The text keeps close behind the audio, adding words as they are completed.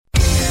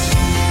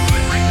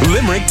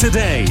Limerick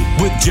Today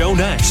with Joe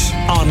Nash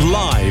on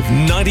Live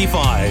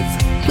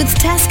 95. With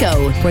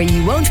Tesco, where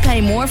you won't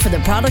pay more for the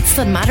products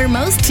that matter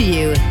most to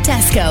you.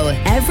 Tesco,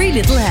 every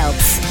little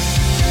helps.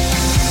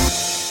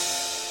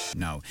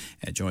 Now,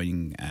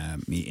 joining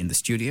me in the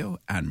studio,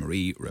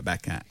 Anne-Marie,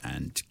 Rebecca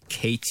and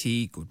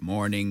Katie. Good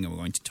morning. We're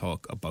going to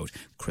talk about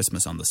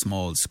Christmas on the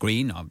small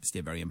screen,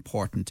 obviously a very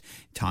important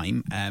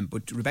time.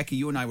 But Rebecca,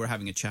 you and I were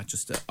having a chat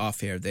just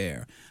off air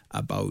there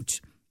about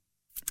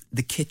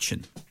the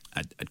kitchen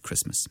at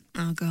Christmas.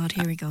 Oh God,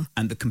 here we go.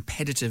 And the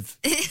competitive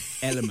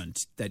element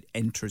that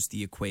enters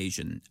the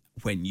equation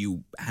when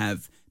you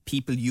have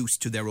people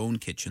used to their own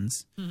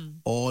kitchens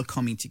all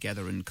coming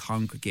together and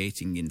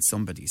congregating in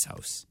somebody's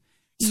house.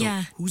 So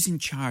Yeah. who's in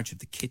charge of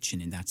the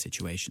kitchen in that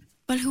situation?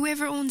 Well,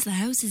 whoever owns the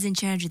house is in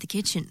charge of the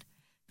kitchen.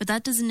 But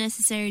that doesn't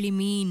necessarily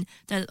mean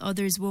that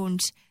others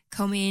won't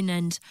come in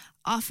and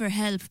offer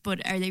help. But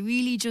are they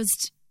really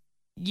just,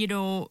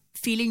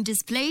 feeling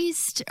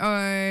displaced?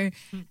 Or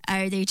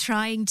are they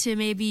trying to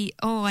maybe,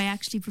 I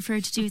actually prefer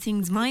to do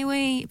things my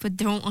way, but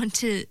don't want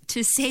to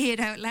say it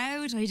out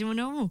loud? I don't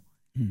know.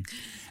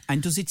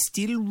 And does it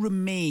still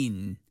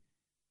remain...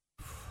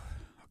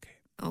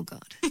 Oh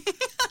God.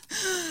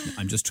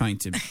 I'm just trying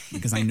to...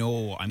 Because I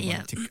know I'm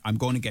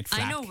going to get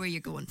flack I know where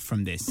you're going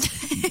from this.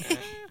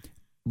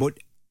 But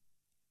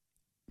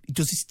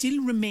does it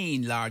still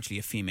remain largely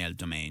a female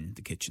domain,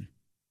 the kitchen?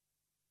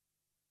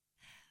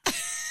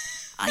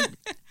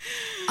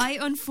 I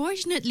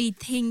unfortunately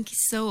think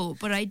so,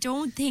 but I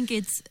don't think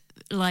it's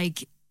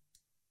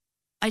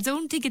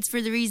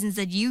for the reasons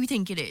that you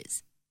think it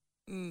is.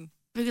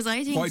 Because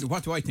I think...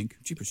 What do I think?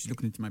 Jeepers, she's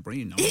looking into my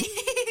brain now.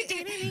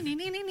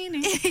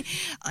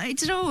 I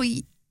don't know.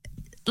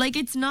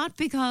 It's not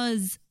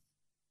because,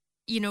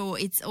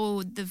 it's,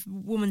 the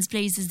woman's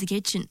place is the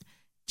kitchen.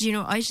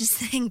 I just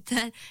think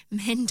that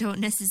men don't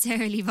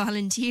necessarily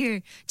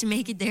volunteer to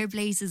make it their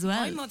place as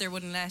well. My mother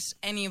wouldn't let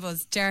any of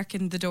us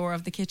darken the door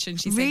of the kitchen.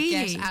 She said,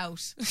 Really? get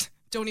out.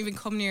 Don't even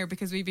come near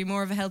because we'd be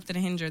more of a help than a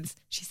hindrance.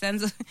 She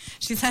sends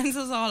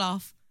us all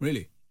off.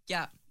 Really?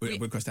 Yeah.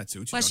 Because that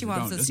suits you. Well, she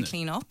wants us to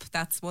clean up.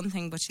 That's one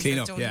thing, but she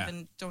says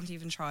don't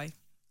even try.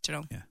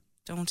 Yeah.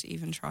 Don't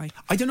even try.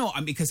 I don't know,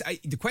 because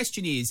the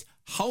question is,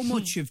 how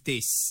much of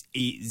this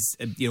is,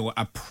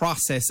 a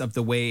process of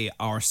the way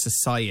our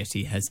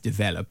society has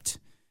developed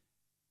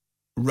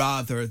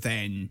rather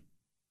than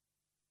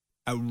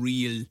a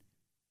real...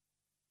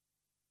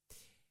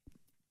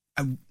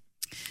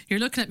 You're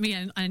looking at me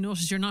and I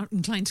notice you're not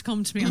inclined to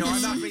come to me. No,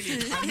 I'm not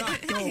really. I'm not.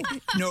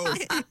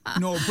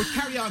 No. But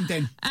carry on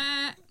then.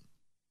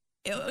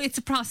 It's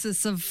a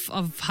process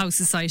of how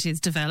society has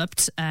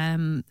developed.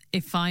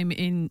 If I'm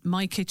in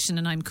my kitchen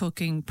and I'm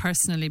cooking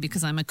personally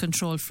because I'm a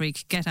control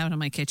freak, get out of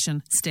my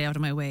kitchen, stay out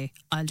of my way.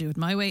 I'll do it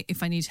my way.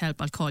 If I need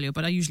help, I'll call you.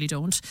 But I usually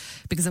don't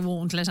because I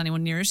won't let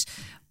anyone near it.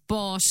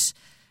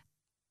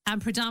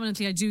 And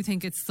predominantly, I do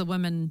think it's the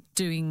women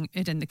doing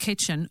it in the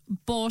kitchen.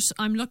 But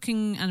I'm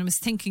looking and I was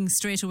thinking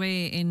straight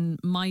away in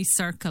my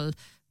circle,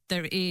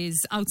 there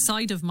is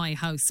outside of my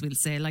house, we'll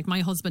say, like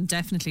my husband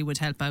definitely would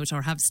help out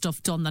or have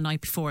stuff done the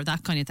night before,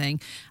 that kind of thing.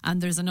 And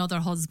there's another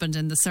husband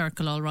in the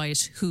circle, all right,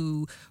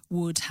 who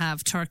would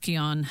have turkey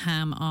on,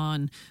 ham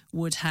on,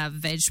 would have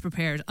veg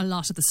prepared, a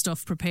lot of the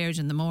stuff prepared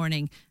in the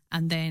morning.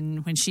 And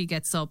then when she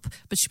gets up,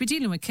 but she'd be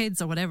dealing with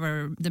kids or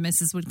whatever, the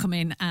missus would come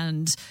in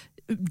and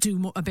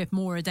do a bit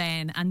more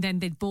then. And then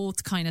they'd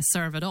both kind of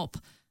serve it up.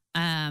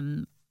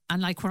 And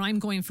like where I'm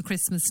going for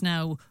Christmas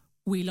now,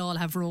 we'll all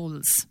have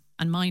roles.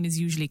 And mine is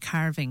usually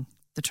carving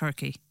the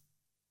turkey.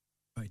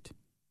 Right.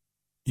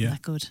 Yeah.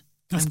 That good.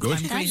 That's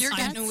good. You're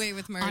getting away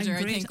with murder,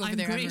 I think, over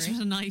there, I'm great Anne-Marie.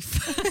 with a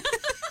knife.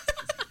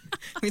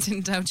 We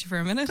didn't doubt you for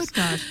a minute. Good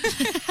God.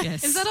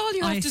 Yes. Is that all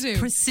you have to do?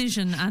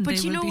 Precision, and But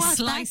they you will know be what?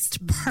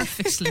 sliced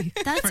perfectly.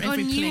 That's for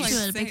every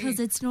unusual plate. because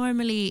it's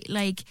normally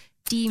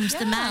deemed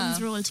the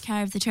man's role to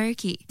carve the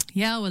turkey.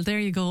 Yeah, well, there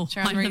you go.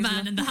 Sure, I'm the raise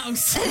man the- in the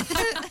house.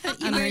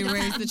 Anne-Marie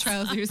wears the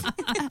trousers.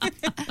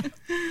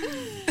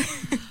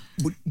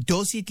 But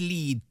does it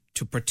lead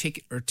to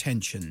particular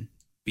tension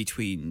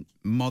between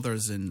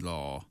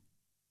mothers-in-law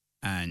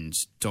and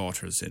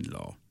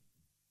daughters-in-law?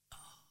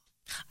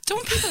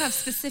 Don't people have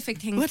specific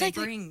things What they I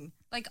think- bring?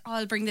 Like,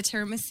 I'll bring the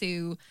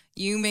tiramisu,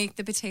 you make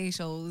the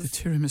potatoes. The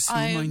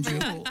tiramisu, mind you.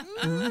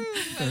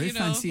 Very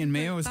fancy and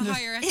mayo, isn't the it?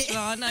 higher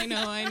echelon, I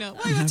know. Why,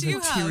 You what do you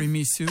a have?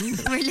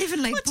 tiramisu. We're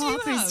living like What do you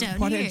paupers have? down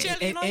What here.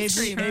 Jelly and ice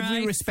cream.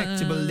 every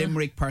respectable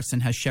Limerick person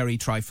has sherry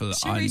trifle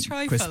Sherry on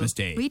trifle. Christmas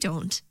Day. We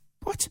don't.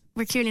 What?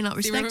 We're clearly not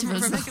respectable.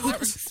 Rebecca's not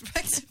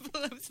respectable,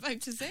 I was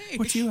about to say.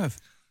 What do you have?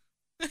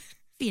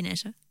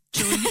 Viennetta.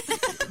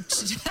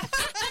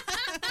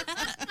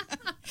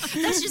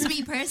 That's just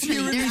me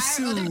personally. There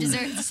are other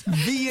desserts.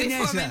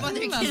 Before my mother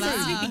Viennetta.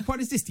 kills me. What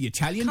is this, the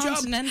Italian job?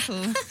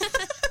 Continental.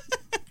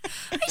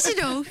 I don't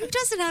know. Who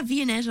doesn't have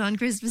Viennetta on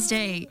Christmas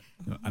Day?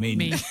 I mean,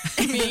 Me.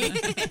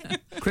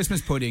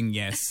 Christmas pudding,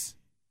 yes.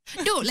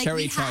 No, like Cherry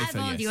we have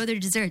trifle, all yes. the other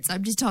desserts.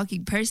 I'm just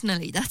talking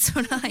personally. That's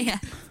what I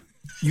have.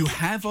 You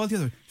have all the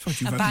other. What,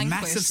 you A have banquet.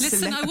 massive Listen,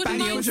 select I wouldn't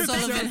banquet mind of Rebecca-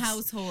 Sullivan desserts.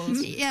 household.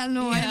 Yeah,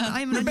 no,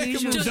 I'm an Rebecca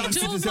unusual. moves on to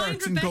Don't mind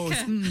desserts and goes,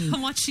 Rebecca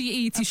and what she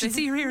eats. You should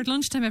see her here at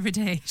lunchtime every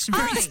day.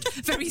 She's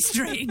very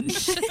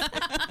strange.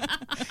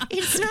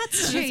 It's not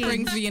Just strange.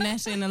 brings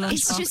Viennette in a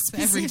It's lunchbox just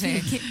every day.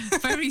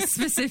 specific Very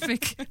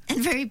specific.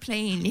 and very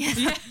plain.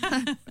 Yeah.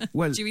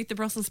 well, Do you eat the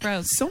Brussels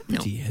sprouts?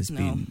 somebody has No.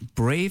 been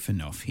brave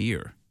enough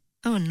here.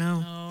 Oh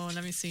no. Oh,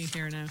 let me see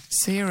here now.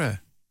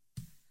 Sarah,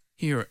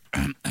 here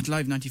at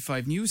Live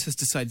 95 News, has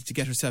decided to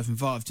get herself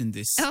involved in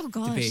this Oh,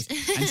 gosh.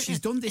 debate. And she's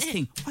done this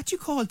thing. What do you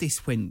call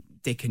this when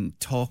they can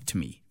talk to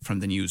me from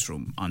the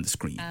newsroom on the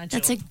screen?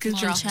 That's a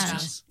Google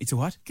chat. It's a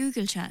what?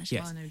 Google chat.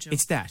 Yes, no, Joe.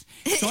 it's that.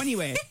 So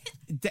anyway,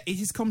 it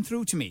has come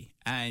through to me.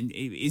 And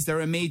is there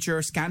a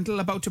major scandal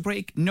about to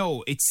break?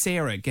 No, it's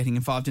Sarah getting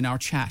involved in our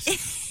chat.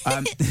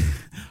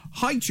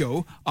 Hi,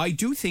 Joe. I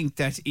do think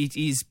that it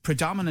is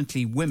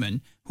predominantly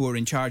women who are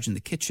in charge in the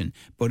kitchen.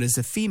 But as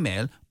a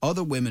female,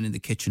 other women in the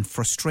kitchen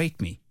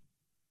frustrate me.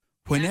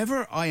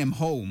 Whenever I am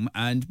home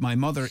and my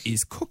mother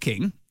is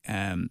cooking...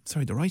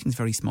 sorry, the writing's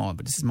very small,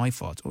 but this is my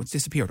fault. Oh, it's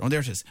disappeared. Oh, there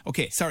it is.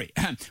 Okay, sorry.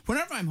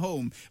 Whenever I'm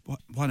home,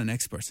 what an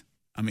expert.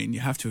 I mean, you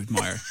have to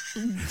admire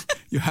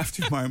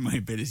my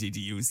ability to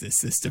use this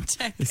system.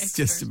 It's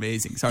just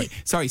amazing.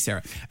 Sorry,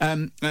 Sarah.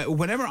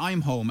 Whenever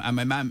I'm home and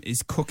my mum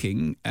is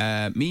cooking,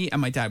 me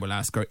and my dad will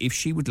ask her if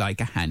she would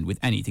like a hand with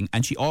anything,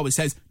 and she always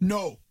says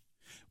no.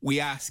 We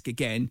ask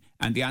again,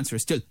 and the answer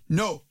is still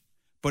no.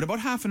 But about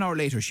half an hour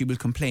later, she will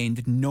complain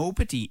that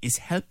nobody is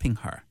helping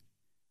her.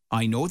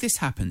 I know this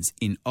happens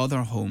in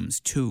other homes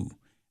too,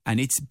 and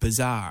it's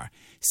bizarre.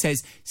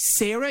 Says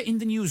Sarah in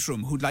the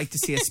newsroom, who'd like to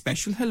say a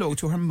special hello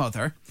to her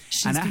mother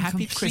She's and a been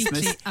happy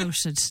completely Christmas.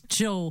 outed.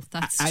 Joe,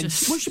 that's And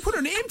just... well, she put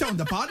her name down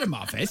the bottom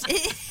of it.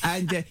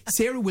 And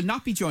Sarah will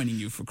not be joining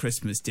you for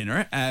Christmas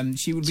dinner.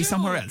 She will be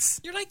somewhere else.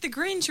 You're like the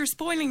Grinch. You're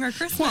spoiling her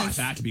Christmas. Well,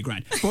 that'll be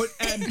grand. But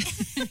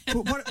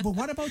but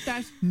what about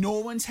that? No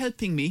one's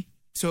helping me.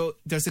 So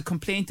there's a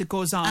complaint that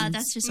goes on.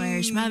 That's just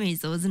Irish mammies,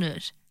 though, isn't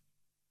it?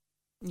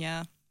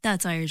 Yeah.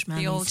 That's Irish mammies.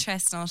 The old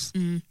chestnut.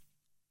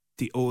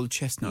 The old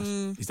chestnut.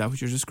 Is that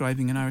what you're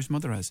describing an Irish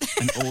mother as?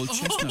 An old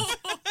chestnut.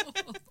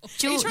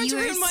 Joe, trying to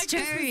you are ruin my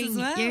Christmas stirring. as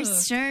well? You're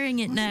stirring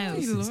it now.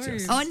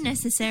 Lord.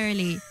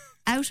 Unnecessarily.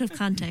 Out of I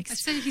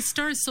context. said he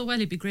stirs so well,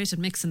 he'd be great at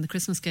mixing the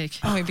Christmas cake.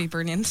 Oh, it'd be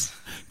brilliant.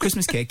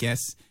 Christmas cake, yes.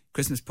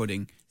 Christmas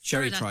pudding,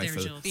 sherry Stir that there,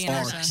 trifle, Joe. or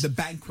Viennetta. the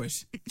banquet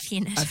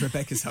Fionnette. at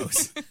Rebecca's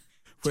house,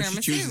 where she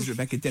Tiramisu. chooses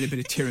Rebecca did a bit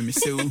of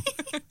tiramisu.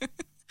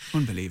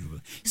 Unbelievable.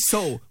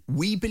 So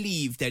we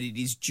believe that it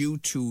is due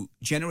to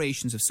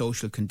generations of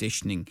social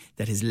conditioning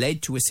that has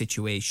led to a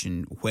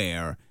situation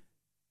where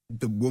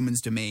the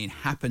woman's domain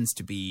happens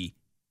to be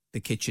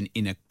the kitchen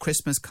in a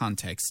Christmas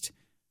context,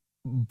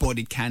 but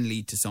it can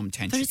lead to some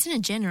tension. But it's in a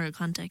general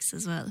context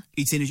as well.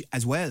 It's in it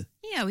as well.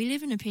 Yeah, we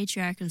live in a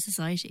patriarchal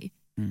society.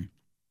 I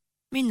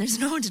mean, there's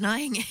no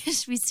denying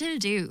it. We still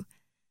do.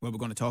 Well, we're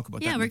going to talk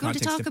about that. Yeah, in we're the going to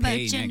context talk of about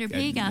pay gender pay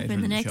later gap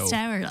in the next show.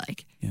 hour.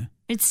 Like, Yeah.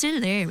 it's still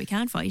there. We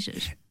can't fight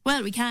it.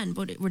 Well, we can,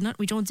 but we're not.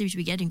 We don't seem to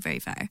be getting very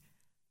far.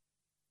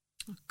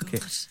 Okay.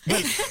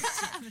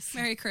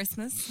 Merry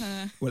Christmas.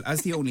 Well,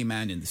 as the only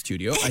man in the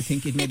studio, I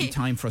think it may be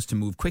time for us to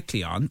move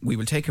quickly on. We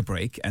will take a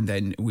break and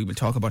then we will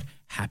talk about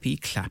happy,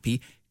 clappy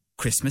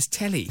Christmas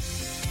telly.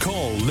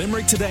 Call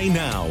Limerick today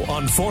now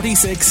on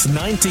 46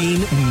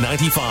 19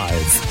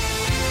 95.